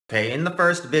Okay, in the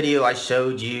first video, I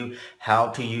showed you how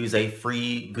to use a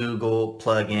free Google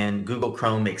plugin, Google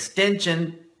Chrome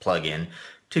extension plugin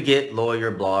to get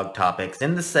lawyer blog topics.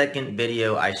 In the second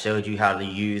video, I showed you how to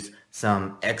use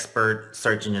some expert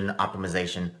search engine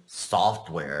optimization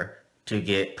software to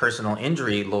get personal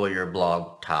injury lawyer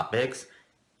blog topics.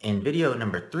 In video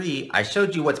number 3, I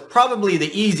showed you what's probably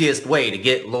the easiest way to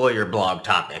get lawyer blog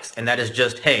topics, and that is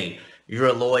just, hey, you're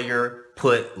a lawyer,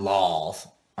 put laws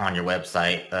on your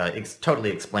website. It's totally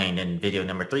explained in video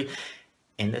number 3.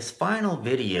 In this final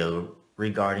video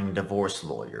regarding divorce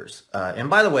lawyers, and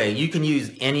by the way, you can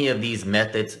use any of these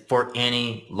methods for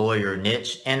any lawyer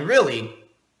niche, and really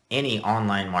any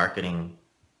online marketing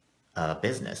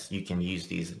business. You can use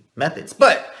these methods,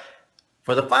 but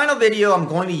for the final video, I'm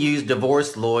going to use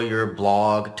divorce lawyer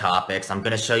blog topics. I'm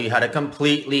going to show you how to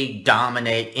completely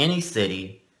dominate any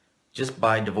city just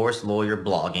by divorce lawyer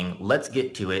blogging. Let's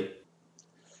get to it.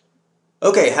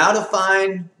 Okay, how to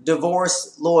find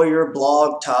divorce lawyer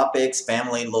blog topics,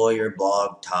 family lawyer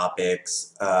blog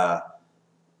topics.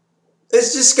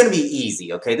 It's just going to be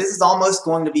easy, okay? This is almost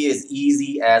going to be as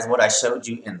easy as what I showed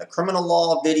you in the criminal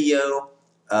law video.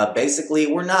 Basically,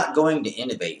 we're not going to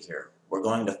innovate here. We're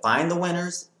going to find the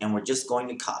winners, and we're just going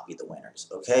to copy the winners,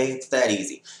 okay? It's that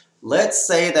easy. Let's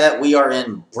say that we are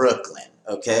in Brooklyn,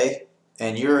 okay?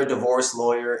 And you're a divorce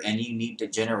lawyer, and you need to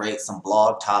generate some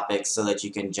blog topics so that you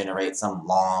can generate some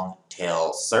long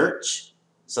tail search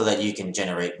so that you can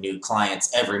generate new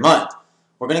clients every month.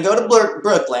 We're going to go to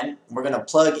Brooklyn. We're going to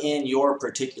plug in your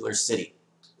particular city.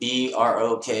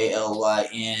 B-R-O-K-L-Y-N,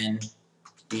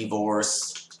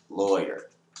 divorce lawyer.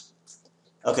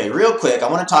 Okay, real quick,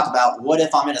 I want to talk about what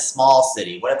if I'm in a small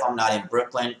city, what if I'm not in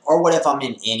Brooklyn, or what if I'm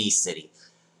in any city.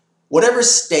 Whatever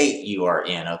state you are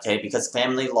in, okay, because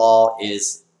family law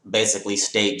is basically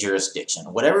state jurisdiction.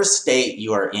 Whatever state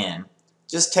you are in,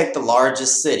 just take the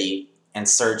largest city and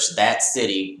search that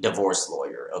city divorce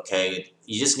lawyer, okay?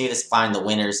 You just need to find the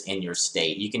winners in your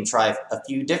state. You can try a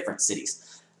few different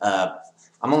cities. I'm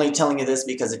only telling you this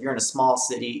because if you're in a small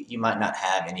city, you might not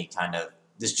have any kind of,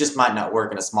 this just might not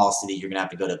work in a small city. You're going to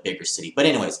have to go to a bigger city. But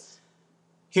anyways,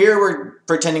 here we're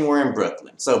pretending we're in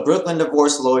Brooklyn. So Brooklyn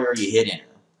divorce lawyer, you hit enter,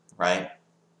 right?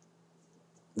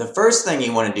 The first thing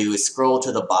you want to do is scroll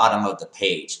to the bottom of the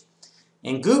page.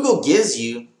 And Google gives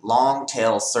you long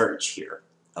tail search here,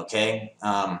 okay?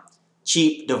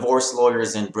 Cheap divorce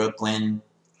lawyers in Brooklyn.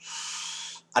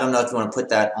 I don't know if you want to put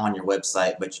that on your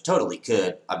website, but you totally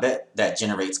could. I bet that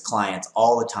generates clients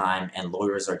all the time, and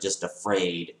lawyers are just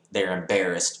afraid, they're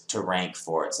embarrassed to rank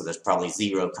for it, so there's probably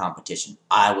zero competition.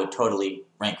 I would totally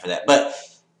rank for that. But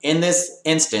in this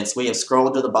instance, we have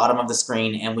scrolled to the bottom of the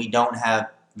screen, and we don't have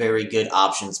very good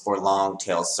options for long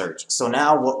tail search. So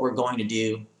now what we're going to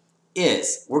do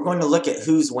is we're going to look at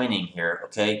who's winning here,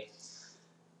 okay?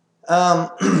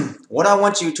 What I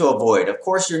want you to avoid, of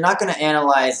course, you're not going to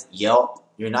analyze Yelp.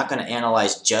 You're not going to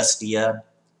analyze Justia.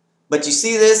 But you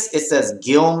see this? It says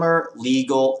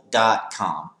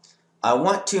GilmerLegal.com. I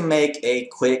want to make a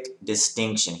quick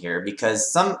distinction here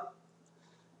because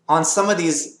on some of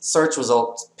these search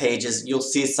results pages, you'll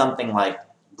see something like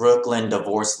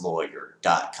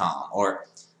BrooklynDivorceLawyer.com, or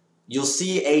you'll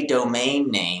see a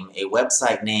domain name, a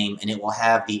website name, and it will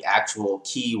have the actual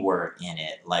keyword in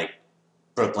it, like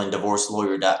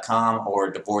BrooklynDivorceLawyer.com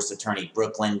or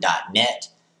DivorceAttorneyBrooklyn.net.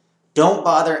 Don't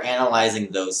bother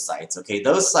analyzing those sites, okay?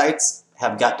 Those sites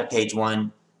have got to page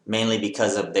 1 mainly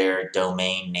because of their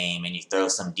domain name, and you throw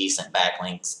some decent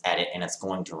backlinks at it and it's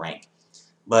going to rank.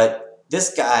 But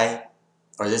this guy,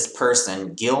 or this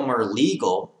person, Gilmer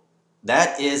Legal,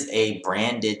 that is a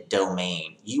branded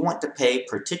domain. You want to pay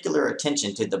particular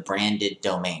attention to the branded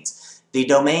domains. The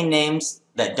domain names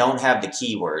that don't have the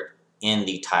keyword in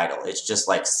the title. It's just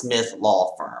like Smith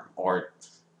Law Firm or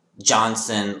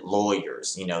Johnson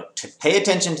Lawyers. You know, to pay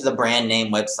attention to the brand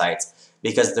name websites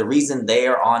because the reason they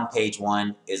are on page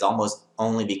 1 is almost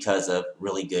only because of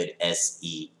really good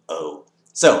SEO.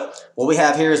 So what we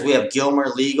have here is we have Gilmer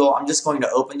Legal. I'm just going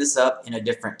to open this up in a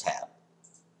different tab.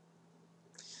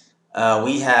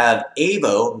 We have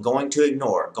Avo, going to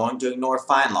ignore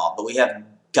FindLaw, but we have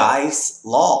Geis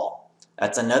Law.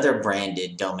 That's another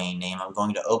branded domain name. I'm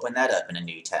going to open that up in a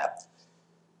new tab.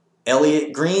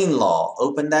 Elliott Green Law,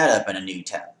 open that up in a new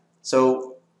tab.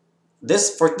 So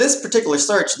for this particular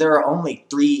search, there are only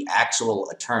 3 actual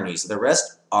attorneys. The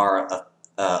rest are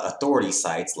authority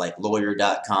sites like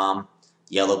lawyer.com,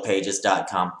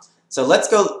 yellowpages.com. So let's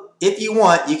go, if you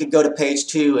want, you could go to page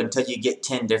 2 until you get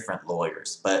 10 different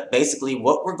lawyers. But basically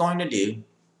what we're going to do,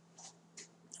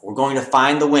 we're going to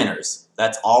find the winners.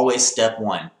 That's always step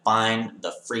 1. Find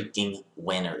the freaking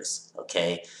winners,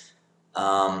 okay?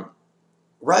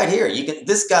 right here,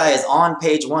 this guy is on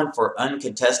page 1 for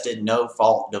uncontested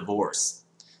no-fault divorce.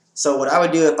 So what I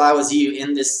would do if I was you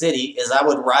in this city is I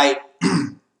would write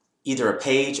either a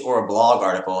page or a blog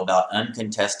article about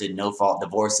uncontested no-fault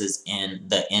divorces in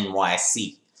the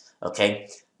NYC. Okay?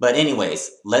 But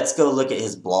anyways, let's go look at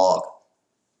his blog.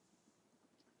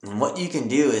 And what you can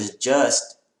do is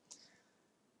just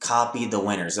copy the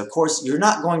winners. Of course, you're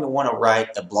not going to want to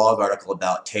write a blog article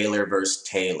about Taylor versus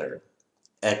Taylor.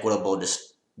 Equitable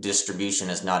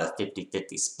distribution is not a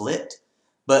 50-50 split.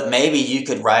 But maybe you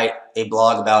could write a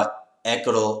blog about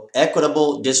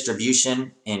equitable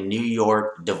distribution in New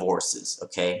York divorces,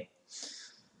 okay?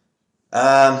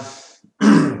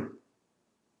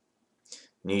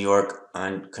 New York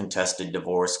uncontested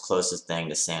divorce, closest thing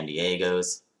to San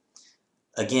Diego's.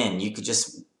 Again, you could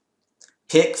just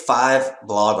pick 5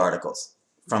 blog articles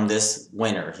from this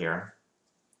winner here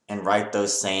and write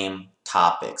those same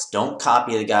topics. Don't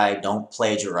copy the guy, don't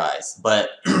plagiarize. But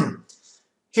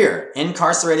here,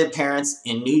 incarcerated parents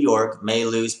in New York may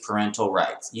lose parental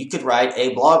rights. You could write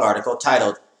a blog article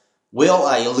titled, "Will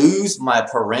I lose my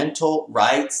parental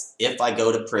rights if I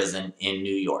go to prison in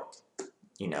New York?"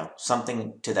 You know,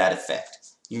 something to that effect.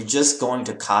 You're just going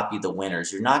to copy the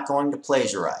winners. You're not going to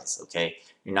plagiarize, okay?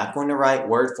 You're not going to write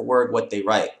word for word what they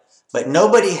write. But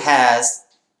nobody has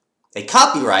a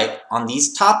copyright on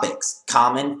these topics,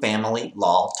 common family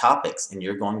law topics, and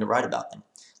you're going to write about them.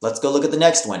 Let's go look at the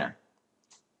next winner.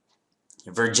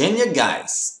 Virginia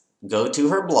Geis. Go to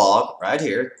her blog right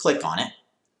here, click on it.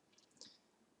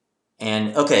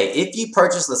 And okay, if you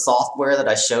purchase the software that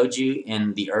I showed you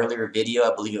in the earlier video,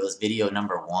 I believe it was video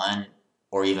number 1,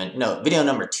 or even, no, video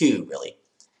number 2 really.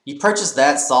 You purchase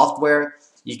that software,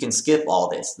 you can skip all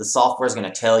this. The software is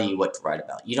going to tell you what to write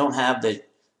about. You don't have the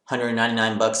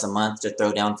 $199 a month to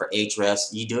throw down for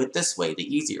Ahrefs. You do it this way,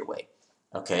 the easier way.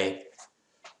 Okay?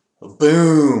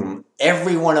 Boom!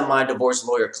 Every one of my divorce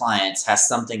lawyer clients has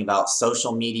something about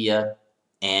social media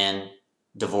and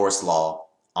divorce law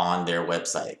on their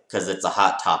website because it's a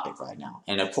hot topic right now.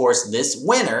 And of course, this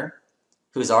winner,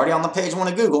 who's already on the page 1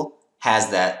 of Google, has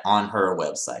that on her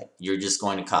website. You're just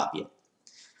going to copy it.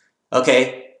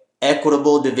 Okay,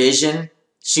 equitable division.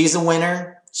 She's a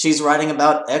winner. She's writing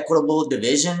about equitable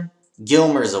division.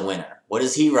 Gilmer's a winner. What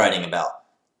is he writing about?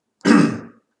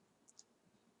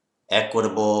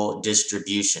 Equitable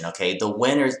distribution. Okay, the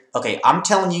winners. Okay, I'm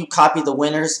telling you, copy the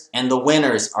winners, and the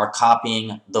winners are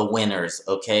copying the winners.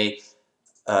 Okay,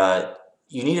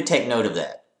 you need to take note of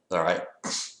that. All right.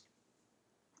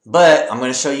 But I'm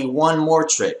going to show you one more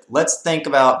trick. Let's think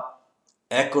about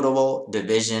equitable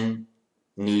division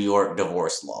New York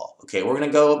divorce law. Okay, we're going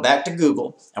to go back to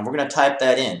Google and we're going to type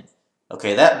that in.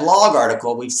 Okay, that blog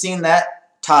article, we've seen that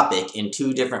topic in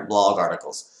 2 different blog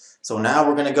articles. So now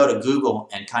we're going to go to Google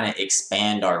and kind of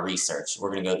expand our research.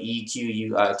 We're going to go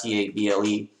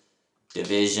EQUITABLE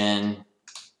division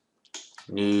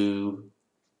New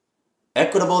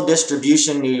equitable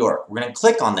distribution New York. We're going to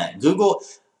click on that. Google,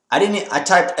 I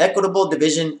typed equitable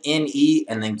division NE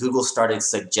and then Google started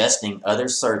suggesting other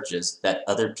searches that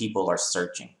other people are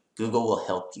searching. Google will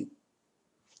help you.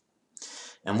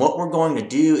 And what we're going to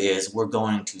do is we're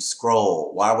going to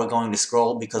scroll. Why are we going to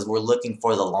scroll? Because we're looking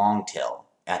for the long tail.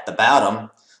 At the bottom,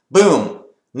 boom,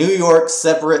 New York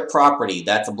separate property.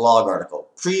 That's a blog article.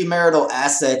 Premarital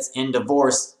assets in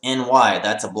divorce NY.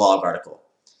 That's a blog article.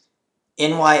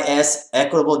 NYS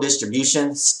equitable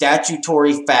distribution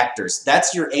statutory factors.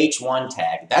 That's your H1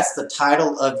 tag. That's the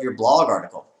title of your blog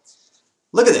article.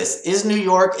 Look at this. Is New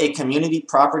York a community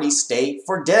property state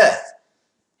for death?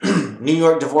 New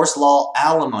York divorce law,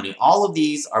 alimony. All of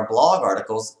these are blog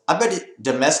articles. I bet it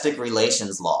domestic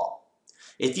relations law.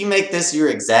 If you make this your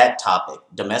exact topic,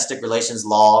 domestic relations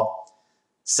law,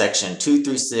 section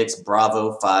 236,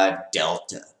 Bravo 5,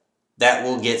 Delta, that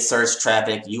will get search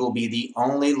traffic. You will be the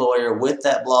only lawyer with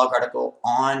that blog article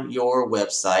on your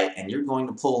website, and you're going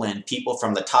to pull in people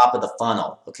from the top of the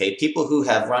funnel, okay? People who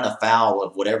have run afoul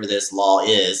of whatever this law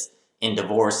is in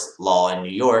divorce law in New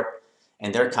York,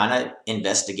 and they're kind of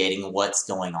investigating what's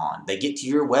going on. They get to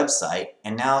your website,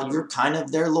 and now you're kind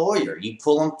of their lawyer. You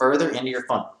pull them further into your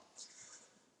funnel.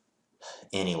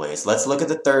 Anyways, let's look at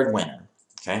the third winner,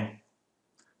 okay?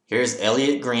 Here's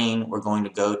Elliot Green. We're going to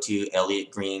go to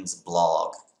Elliot Green's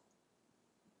blog.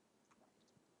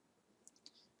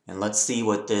 And let's see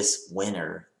what this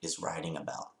winner is writing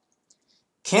about.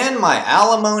 Can my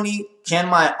alimony, can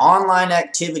my online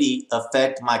activity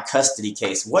affect my custody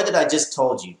case? What did I just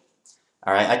told you?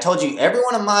 All right, I told you every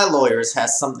one of my lawyers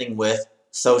has something with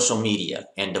social media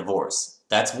and divorce.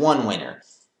 That's one winner.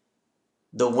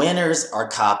 The winners are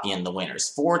copying the winners.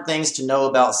 4 things to know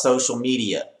about social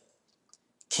media.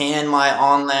 can my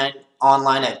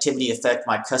online activity affect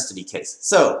my custody case?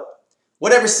 So,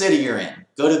 whatever city you're in,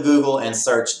 go to Google and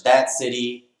search that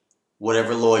city,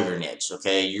 whatever lawyer niche,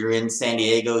 okay? You're in San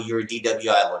Diego, you're a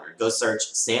DWI lawyer. Go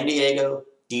search San Diego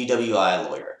DWI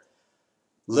lawyer.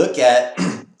 Look at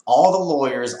all the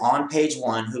lawyers on page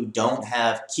 1 who don't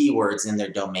have keywords in their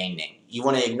domain name. You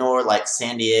want to ignore like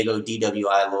San Diego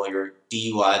DWI lawyer,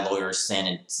 DUI lawyer,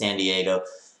 San Diego.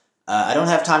 I don't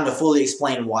have time to fully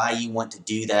explain why you want to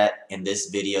do that in this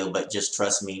video, but just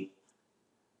trust me,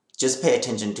 just pay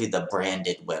attention to the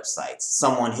branded websites.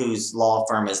 Someone whose law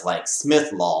firm is like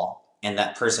Smith Law, and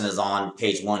that person is on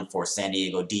page 1 for San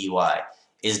Diego DUI,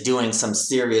 is doing some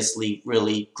seriously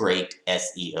really great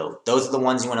SEO. Those are the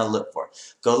ones you want to look for.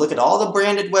 Go look at all the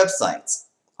branded websites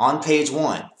on page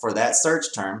 1 for that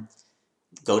search term.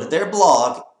 Go to their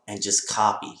blog and just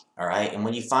copy, all right? And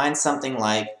when you find something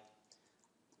like,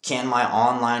 can my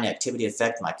online activity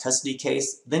affect my custody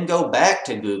case? Then go back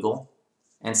to Google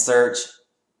and search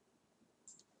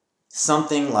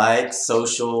something like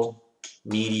social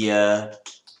media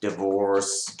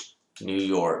divorce New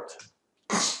York.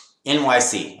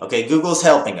 NYC. Okay, Google's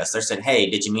helping us. They're saying, hey,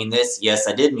 did you mean this? Yes,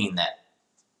 I did mean that.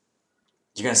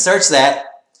 You're going to search that.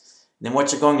 Then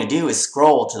what you're going to do is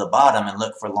scroll to the bottom and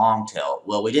look for long tail.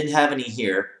 Well, we didn't have any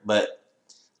here, but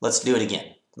let's do it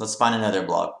again. Let's find another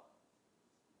blog.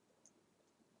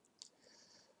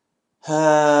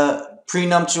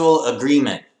 Prenuptial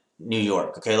agreement, New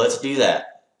York. Okay, let's do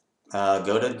that.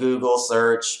 Go to Google,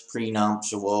 search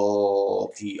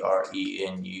prenuptial,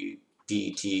 P-R-E-N-U-P-T,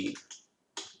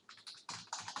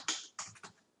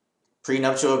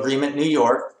 prenuptial agreement, New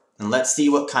York. And let's see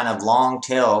what kind of long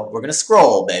tail. We're going to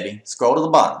scroll, baby. Scroll to the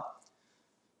bottom.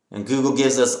 And Google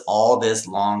gives us all this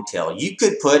long tail. You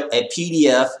could put a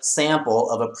PDF sample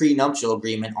of a prenuptial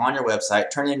agreement on your website,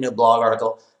 turn it into a blog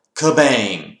article.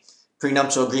 Kabang!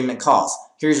 Prenuptial agreement cost.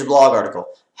 Here's your blog article.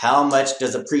 How much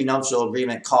does a prenuptial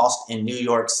agreement cost in New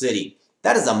York City?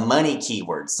 That is a money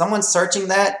keyword. Someone searching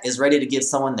that is ready to give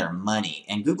someone their money.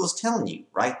 And Google's telling you,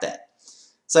 write that.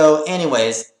 So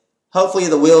anyways, hopefully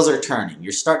the wheels are turning.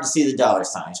 You're starting to see the dollar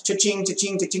signs. Cha-ching,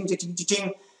 cha-ching, cha-ching, cha-ching,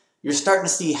 cha-ching. You're starting to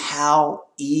see how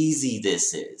easy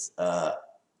this is.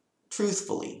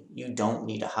 Truthfully, you don't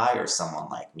need to hire someone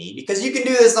like me because you can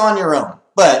do this on your own.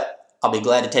 But I'll be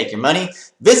glad to take your money.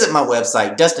 Visit my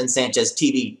website,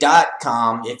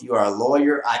 DustinSanchezTV.com. If you are a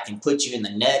lawyer, I can put you in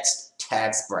the next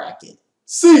tax bracket.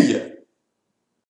 See ya!